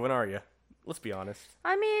Beethoven, are you? Let's be honest.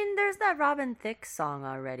 I mean, there's that Robin Thicke song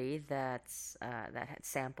already that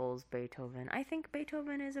samples Beethoven. I think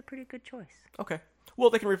Beethoven is a pretty good choice. Okay. Well,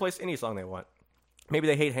 they can replace any song they want. Maybe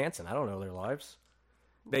they hate Hanson. I don't know their lives.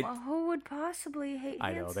 Well, who would possibly hate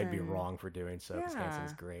I Hanson? know, they'd be wrong for doing so because Yeah.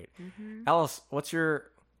 Hanson's great. Mm-hmm. Alice, what's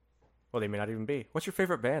your... Well, they may not even be. What's your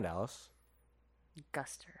favorite band, Alice?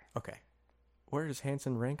 Guster. Okay. Where does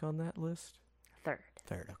Hanson rank on that list? Third.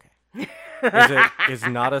 Third, okay. Is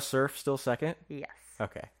Not a Surf still second? Yes.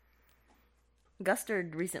 Okay.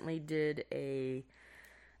 Guster recently did a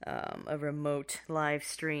remote live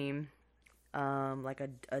stream, like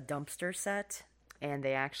a dumpster set, and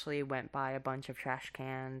they actually went by a bunch of trash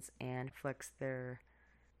cans and flexed their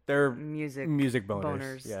music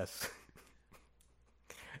boners. Yes.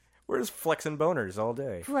 We're just flexing boners all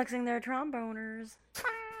day. Flexing their tromboners.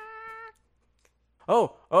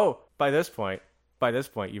 Oh, by this point,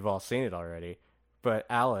 you've all seen it already. But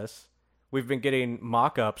Alice, we've been getting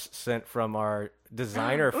mock-ups sent from our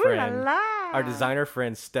designer friend, Ooh la la. our designer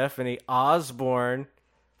friend Stephanie Osborne,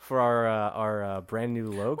 for our brand new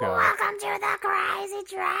logo. Welcome to the crazy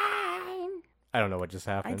train. I don't know what just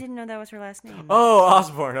I happened. didn't know that was her last name. Oh,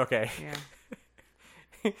 Osborne. Okay. Yeah.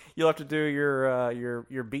 You'll have to do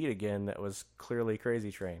your beat again. That was clearly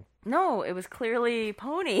Crazy Train. No, it was clearly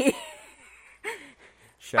Pony.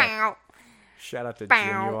 Shout out to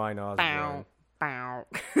Genuine Osborne. Bow.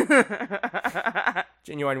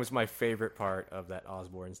 Genuine was my favorite part of that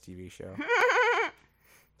Osborne's TV show.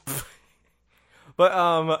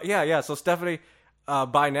 But yeah. So Stephanie,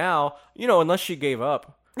 by now, unless she gave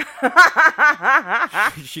up,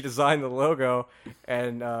 she designed the logo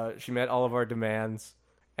and she met all of our demands,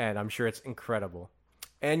 and I'm sure it's incredible.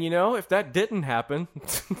 And if that didn't happen,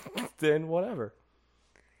 then whatever.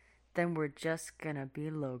 Then we're just gonna be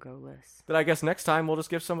logoless. Then I guess next time we'll just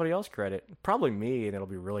give somebody else credit. Probably me, and it'll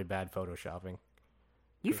be really bad photoshopping.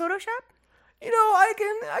 You Photoshop?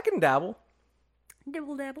 I can dabble.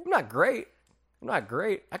 Dibble dabble. I'm not great. I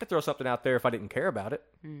could throw something out there if I didn't care about it.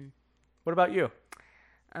 What about you?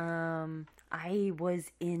 I was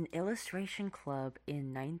in illustration club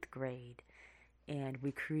in 9th grade, and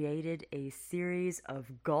we created a series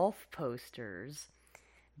of golf posters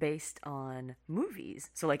based on movies.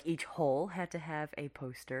 So like each hole had to have a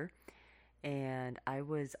poster, and I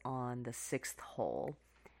was on the 6th hole.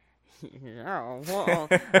 Yeah, well,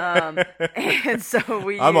 and so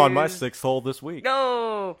I'm on my 6th hole this week.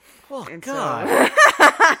 No. Oh, And God.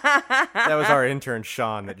 That was our intern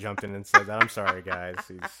Sean that jumped in and said that. I'm sorry,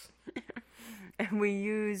 guys. And we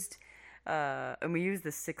used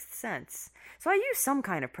the Sixth Sense. So I used some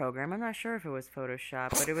kind of program. I'm not sure if it was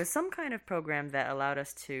Photoshop, but it was some kind of program that allowed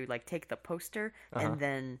us to like take the poster and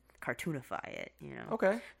then cartoonify it,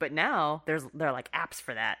 Okay. But now there are like apps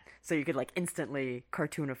for that, so you could like instantly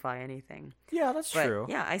cartoonify anything. Yeah, that's true.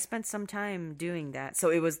 Yeah, I spent some time doing that.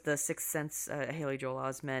 So it was the Sixth Sense, Haley Joel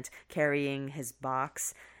Osment carrying his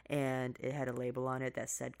box, and it had a label on it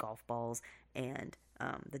that said golf balls, and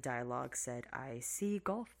the dialogue said, "I see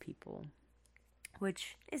golf people,"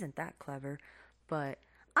 which isn't that clever, but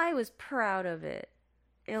I was proud of it.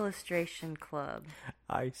 Illustration Club.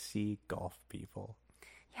 I see golf people.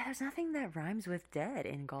 Yeah, there's nothing that rhymes with dead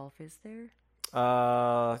in golf, is there?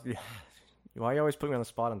 Why are you always putting me on the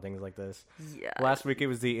spot on things like this? Yeah. Last week it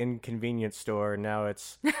was the inconvenience store. Now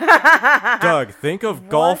it's Doug. Think of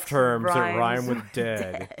golf terms that rhyme with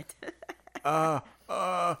dead.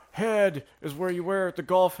 Head is where you wear the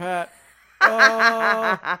golf hat.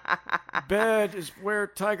 Bed is where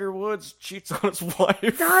Tiger Woods cheats on his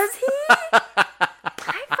wife. Does he?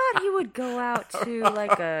 I thought he would go out to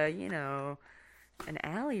like an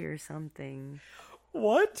alley or something.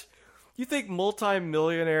 What? You think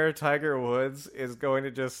multi-millionaire Tiger Woods is going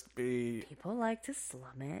to just be People like to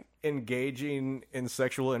slum it. engaging in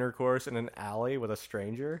sexual intercourse in an alley with a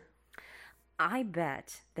stranger? I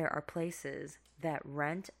bet there are places that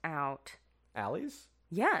rent out. Alleys?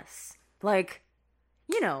 Yes, like,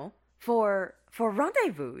 for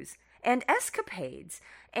rendezvous and escapades.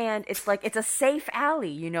 And it's like, it's a safe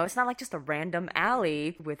alley, It's not like just a random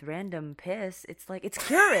alley with random piss. It's like, it's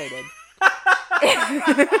curated.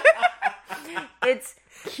 It's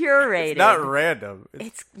curated. It's not random.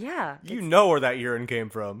 Yeah. You know where that urine came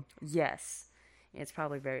from. Yes. It's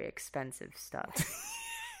probably very expensive stuff.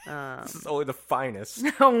 This is only the finest.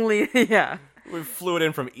 Only, yeah. We flew it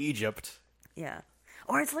in from Egypt. Yeah.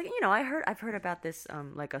 Or it's like, I've heard about this,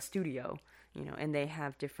 like a studio, and they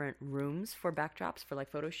have different rooms for backdrops for like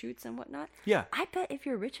photo shoots and whatnot. Yeah. I bet if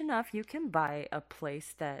you're rich enough, you can buy a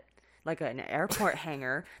place that, like an airport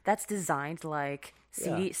hangar that's designed like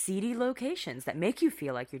seedy locations that make you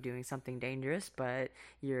feel like you're doing something dangerous, but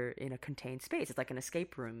you're in a contained space. It's like an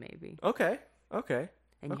escape room, maybe. Okay.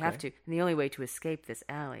 And you have to. And the only way to escape this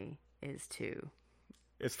alley is to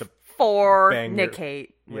It's to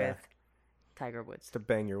fornicate with Tiger Woods. to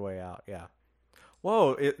bang your way out. Yeah.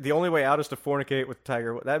 Whoa! The only way out is to fornicate with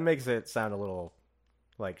Tiger Woods. That makes it sound a little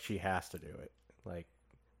like she has to do it. Like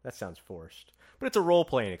that sounds forced. But it's a role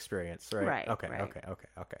playing experience, right? Right, Okay. right. Okay.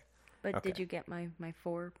 But Okay. did you get my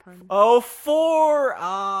 4 pun? Oh, 4!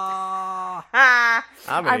 Ah!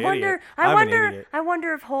 I'm an idiot. I'm an idiot. I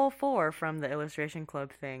wonder if Hole 4 from the Illustration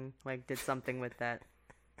Club thing like did something with that.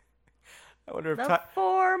 I wonder if The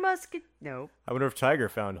 4 musket. Nope. I wonder if Tiger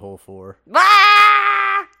found hole 4.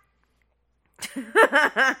 Ah!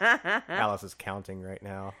 Alice is counting right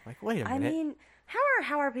now. Like, wait a I minute. mean,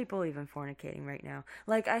 how are people even fornicating right now?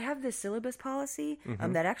 Like, I have this syllabus policy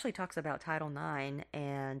that actually talks about Title IX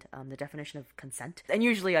and the definition of consent. And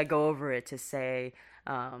usually I go over it to say,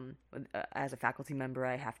 as a faculty member,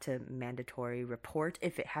 I have to mandatory report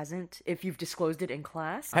if you've disclosed it in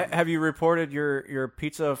class. Have you reported your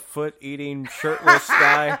pizza foot eating shirtless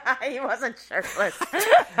guy? He wasn't shirtless.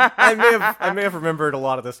 I may have remembered a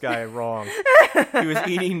lot of this guy wrong. He was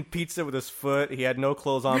eating pizza with his foot. He had no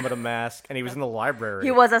clothes on but a mask, and he was in the library.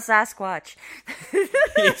 He was a Sasquatch.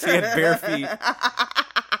 Yes, he had bare feet.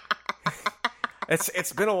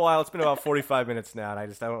 It's been a while. It's been about 45 minutes now, and I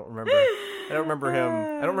don't remember. I don't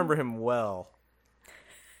remember him well.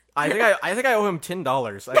 I think I owe him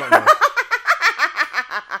 $10. I don't know.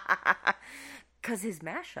 Because his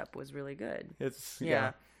mashup was really good.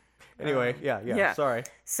 Yeah. Anyway, yeah. Sorry.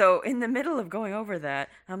 So in the middle of going over that,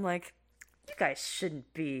 I'm like, you guys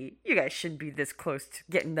shouldn't be this close to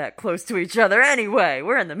getting that close to each other anyway.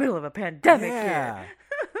 We're in the middle of a pandemic here.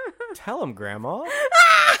 Tell him, Grandma.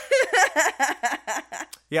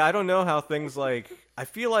 Yeah, I don't know how things like... I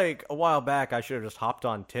feel like a while back I should have just hopped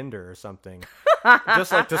on Tinder or something.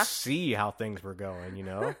 Just like to see how things were going,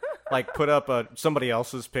 Like put up somebody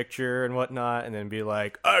else's picture and whatnot and then be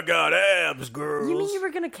like, I got abs, girls. You mean you were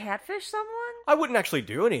going to catfish someone? I wouldn't actually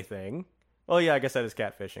do anything. Well, yeah, I guess that is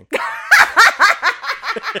catfishing.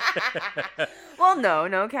 Well,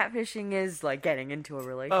 no, catfishing is like getting into a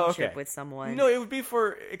relationship with someone. No, it would be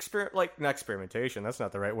for not experimentation. That's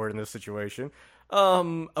not the right word in this situation.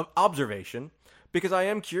 Observation, because I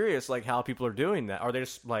am curious, like how people are doing that. Are they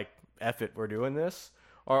just like, F it, we're doing this,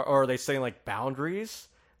 or are they saying like boundaries?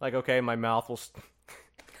 Like, okay, my mouth will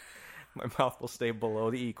stay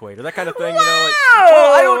below the equator, that kind of thing. Like, well,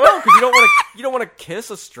 I don't know, because you don't want to kiss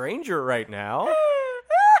a stranger right now.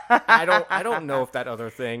 I don't know if that other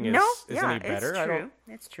thing is any better.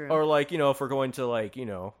 It's true. Or like, if we're going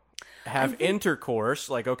to have intercourse,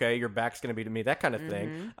 like, okay, your back's going to be to me, that kind of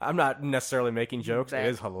thing. I'm not necessarily making jokes. It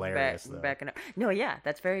is hilarious though. No, yeah,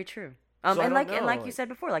 that's very true. So and like you said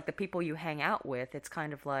before, like the people you hang out with, it's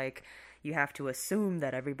kind of like you have to assume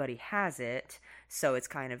that everybody has it. So it's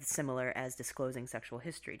kind of similar as disclosing sexual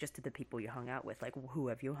history, just to the people you hung out with. Like, who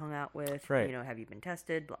have you hung out with? Right. Have you been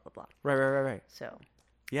tested? Blah blah blah. Right. So.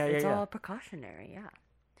 Yeah, it's all precautionary,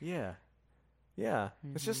 Yeah.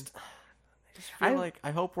 It's just, I just feel like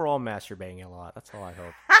I hope we're all masturbating a lot. That's all I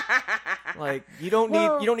hope. Like you don't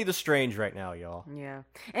need the strange right now, y'all. Yeah,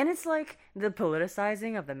 and it's like the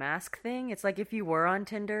politicizing of the mask thing. It's like if you were on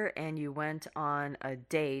Tinder and you went on a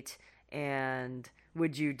date and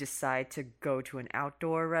Would you decide to go to an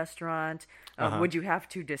outdoor restaurant? Uh-huh. Would you have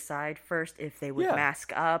to decide first if they would Yeah.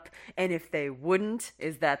 mask up? And if they wouldn't,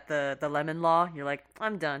 is that the lemon law? You're like,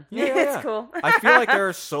 I'm done. Yeah, It's yeah. cool. I feel like there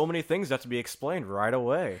are so many things that have to be explained right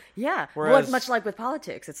away. Yeah. Whereas- Well, it's much like with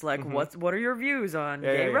politics. It's like, what are your views on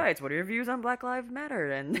Yeah, gay yeah, yeah. rights? What are your views on Black Lives Matter?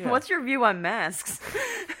 And Yeah. what's your view on masks?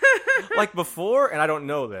 Like before, and I don't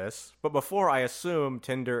know this, but before I assume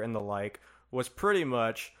Tinder and the like was pretty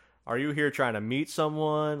much, are you here trying to meet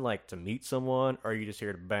someone, like to meet someone, or are you just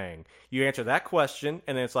here to bang? You answer that question,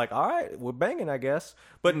 and then it's like, all right, we're banging, I guess.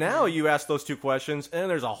 But now you ask those two questions, and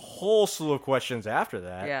there's a whole slew of questions after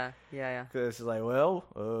that. Yeah. Because it's like,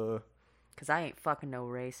 well, Because I ain't fucking no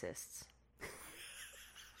racists.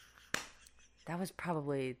 That was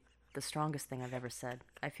probably the strongest thing I've ever said.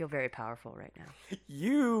 I feel very powerful right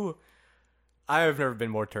now. I have never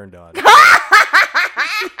been more turned on.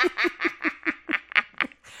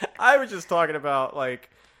 I was just talking about, like,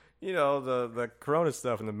 you know, the corona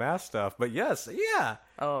stuff and the mask stuff. But yes, yeah.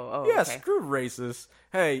 Oh, Yeah, okay. screw racist.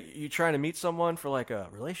 Hey, you trying to meet someone for, like, a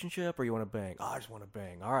relationship, or you want to bang? Oh, I just want to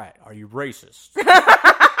bang. All right, are you racist?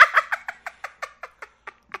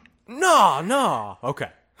 No. Okay.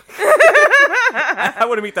 I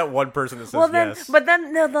want to meet that one person that says Well, then, yes. but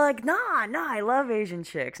then they're like, nah, I love Asian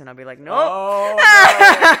chicks. And I'll be like, nope. Oh, no.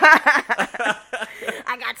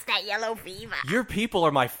 I got that yellow fever. Your people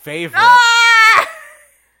are my favorite. Ah!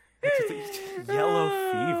 Yellow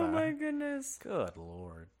Oh, fever. my goodness. Good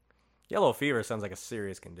lord. Yellow fever sounds like a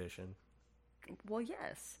serious condition. Well,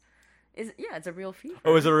 yes. It's a real fever.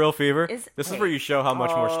 Oh, is it a real fever? Is- This is hey. where you show how much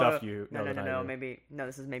more Oh, stuff you know No, than I do. maybe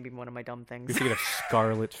this is maybe one of my dumb things. You're thinking of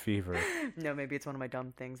scarlet fever. No, maybe it's one of my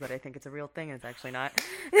dumb things that I think it's a real thing and it's actually not.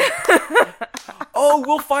 Oh,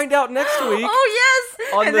 we'll find out next week Oh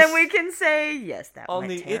yes, On and this- then we can say yes. That on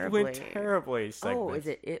went the terribly. It Went Terribly segment. Oh, is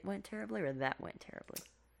it went terribly or that went terribly?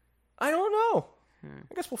 I don't know.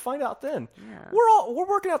 I guess we'll find out then. Yeah. We're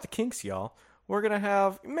working out the kinks, y'all. We're gonna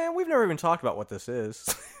have, man, we've never even talked about what this is.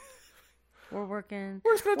 We're working.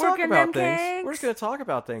 We're just going to talk working about them things. We're kinks. just going to talk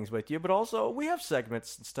about things with you, but also we have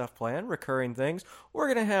segments and stuff planned, recurring things.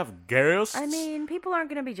 We're going to have guests. I mean, people aren't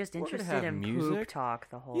going to be just gonna interested have in music. poop talk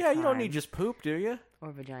the whole yeah, time. you don't need just poop, do you?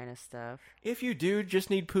 or vagina stuff. If you do just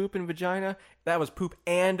need poop and vagina, that was poop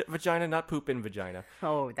and vagina, not poop and vagina.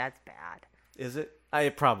 Oh, that's bad. Is it?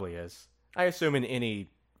 It probably is. I assume in any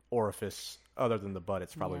orifice other than the butt,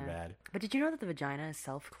 it's probably Yeah. bad. But did you know that the vagina is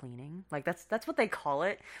self-cleaning? Like that's what they call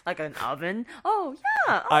it, like an oven. Oh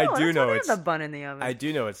yeah, I oh, do that's know why they it's- have the bun in the oven. I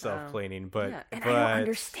do know it's self-cleaning, but yeah, and but, I don't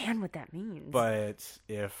understand what that means. but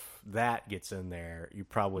if that gets in there, you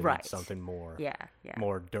probably Right. need something more. yeah.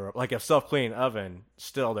 More durable. Like a self-cleaning oven,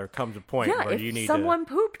 still there comes a point Yeah, where if you need someone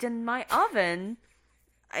pooped in my oven,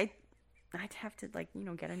 I'd have to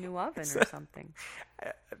get a new oven or something.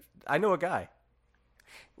 I know a guy.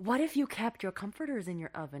 What if you kept your comforters in your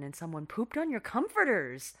oven and someone pooped on your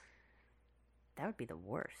comforters? That would be the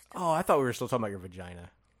worst. Oh, I thought we were still talking about your vagina.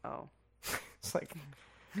 Oh. It's like,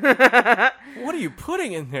 what are you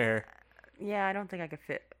putting in there? Yeah, I don't think I could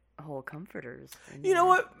fit whole comforters. in You know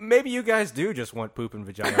there. what? Maybe you guys do just want poop and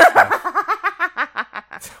vagina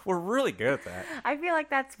stuff. We're really good at that. I feel like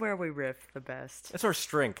that's where we riff the best. That's our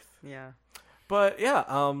strength. Yeah. But yeah,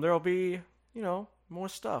 there'll be, more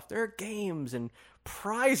stuff. There are games and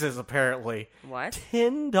prizes apparently. What?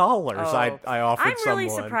 $10 I offered I'm really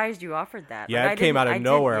someone. surprised you offered that. Yeah, Like, it came out of I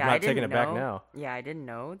nowhere. yeah, I'm I not taking didn't it back know- now. Yeah, I didn't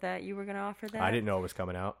know that you were going to offer that. I didn't know it was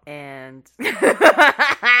coming out. And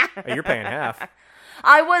Hey, you're paying half.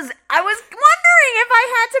 I was wondering if I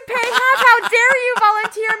had to pay half. How dare you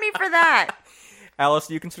volunteer me for that? Alice,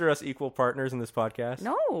 do you consider us equal partners in this podcast?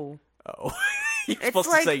 No. Oh. You're It's supposed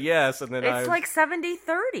like- to say yes, and then It's like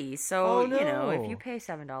 70-30. So, Oh, if no. you pay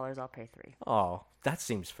 $7, I'll pay $3. Oh, that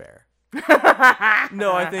seems fair.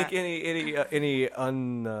 No, I think any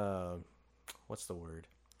what's the word?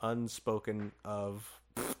 Unspoken of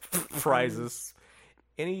prizes.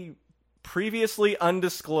 Any previously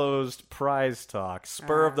undisclosed prize talk,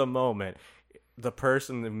 spur of the moment, the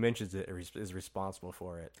person that mentions it is responsible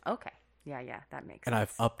for it. Okay. Yeah, that makes And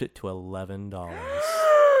sense. I've upped it to $11.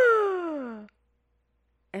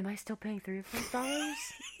 Am I still paying $3 of those $?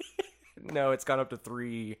 No, it's gone up to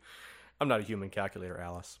 3. I'm not a human calculator,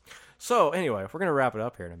 Alice. So anyway, we're gonna wrap it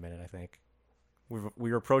up here in a minute. I think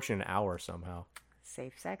we're approaching an hour somehow.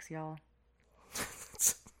 Safe sex, y'all.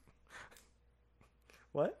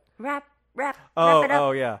 What? Wrap it up.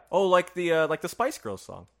 Oh yeah. Oh, like the Spice Girls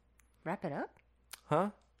song, Wrap it up? huh?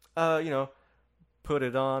 Put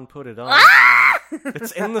it on, put it on. Ah!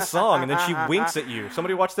 It's in the song, and then she winks at you.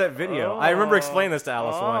 Somebody watched that video. I remember explaining this to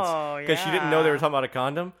Alice once because she didn't know they were talking about a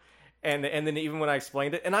condom, And then even when I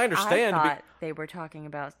explained it, and I I understand. thought they were talking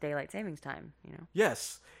about daylight savings time.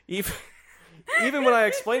 Yes, even when I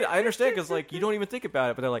explained it, I understand because like you don't even think about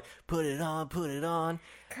it, but they're like, put it on.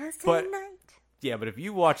 'Cause But- tonight, Yeah, but if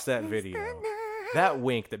you watch that video, that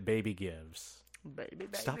wink that Baby gives. baby,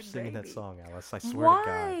 Stop baby, singing that baby. song, Alice. I swear to God.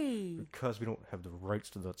 Why? Because we don't have the rights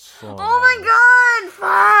to that song. Oh my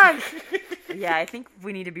God! Fuck. Yeah, I think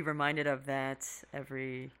we need to be reminded of that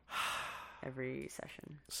every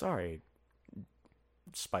session. Sorry,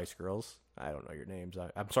 Spice Girls. I don't know your names.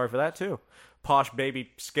 I'm sorry for that too. Posh,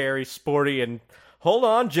 baby, scary, sporty, and hold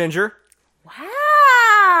on, Ginger. Wow.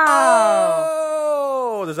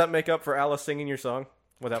 Oh, does that make up for Alice singing your song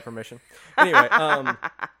without permission? Anyway,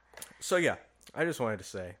 so yeah, I just wanted to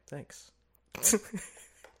say thanks.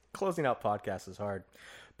 Closing out podcasts is hard,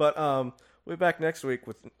 but we'll be back next week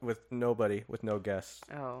with nobody, with no guests.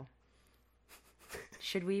 Oh.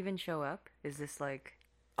 Should we even show up? Is this like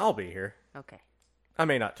I'll be here. okay? I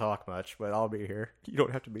may not talk much, but I'll be here. You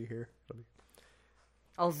don't have to be here.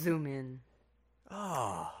 I'll zoom in.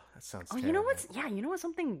 Oh, that sounds. Oh, you know what's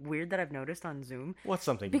something weird that I've noticed on Zoom? What's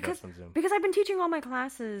something you Because noticed on Zoom? because I've been teaching all my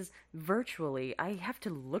classes virtually, I have to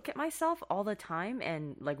look at myself all the time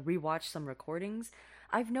and like rewatch some recordings.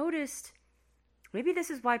 I've noticed maybe this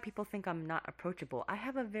is why people think I'm not approachable. I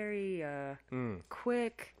have a very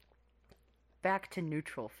quick back to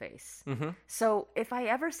neutral face. So if I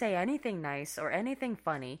ever say anything nice or anything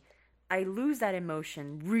funny, I lose that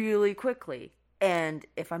emotion really quickly. And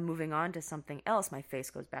if I'm moving on to something else, my face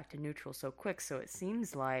goes back to neutral so quick. So it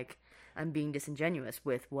seems like I'm being disingenuous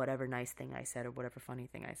with whatever nice thing I said or whatever funny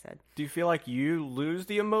thing I said. Do you feel like you lose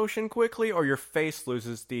the emotion quickly, or your face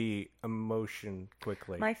loses the emotion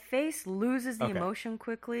quickly? My face loses the Okay. emotion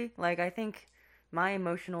quickly. Like, I think my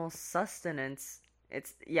emotional sustenance,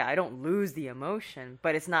 I don't lose the emotion,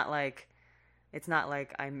 but it's not like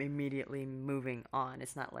I'm immediately moving on.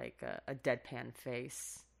 It's not like a deadpan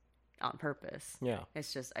face on purpose. Yeah.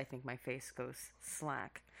 It's just, I think my face goes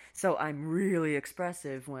slack. So I'm really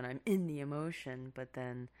expressive when I'm in the emotion, but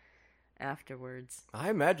then afterwards. I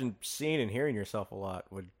imagine seeing and hearing yourself a lot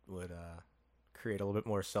would create a little bit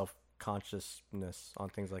more self-consciousness on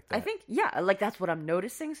things like that. I think, yeah, like that's what I'm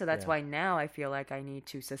noticing. So that's Yeah. why now I feel like I need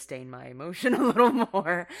to sustain my emotion a little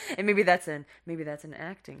more. And maybe that's an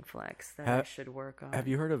acting flex that I should work on. Have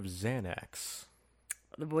you heard of Xanax?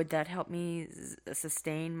 Would that help me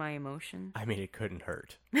sustain my emotion? I mean, it couldn't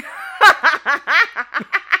hurt.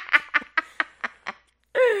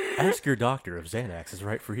 Ask your doctor if Xanax is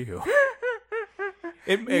right for you.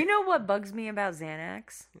 You know what bugs me about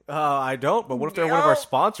Xanax? I don't, but what if they're one of our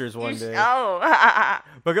sponsors one day? Oh,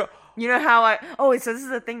 But go, you know how so this is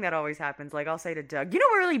the thing that always happens. Like, I'll say to Doug, you know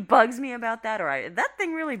what really bugs me about that? That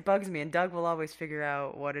thing really bugs me, and Doug will always figure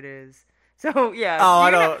out what it is. So, yeah. I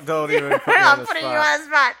don't even put me on I'm the putting spot. you on the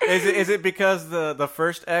spot. Is it because the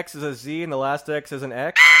first X is a Z and the last X is an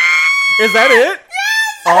X? Is that it?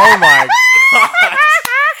 Yes! Oh my god.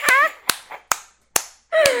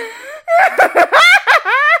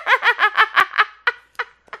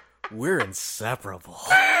 We're inseparable.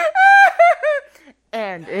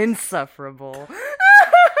 And insufferable.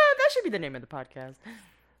 That should be the name of the podcast.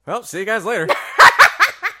 Well, see you guys later.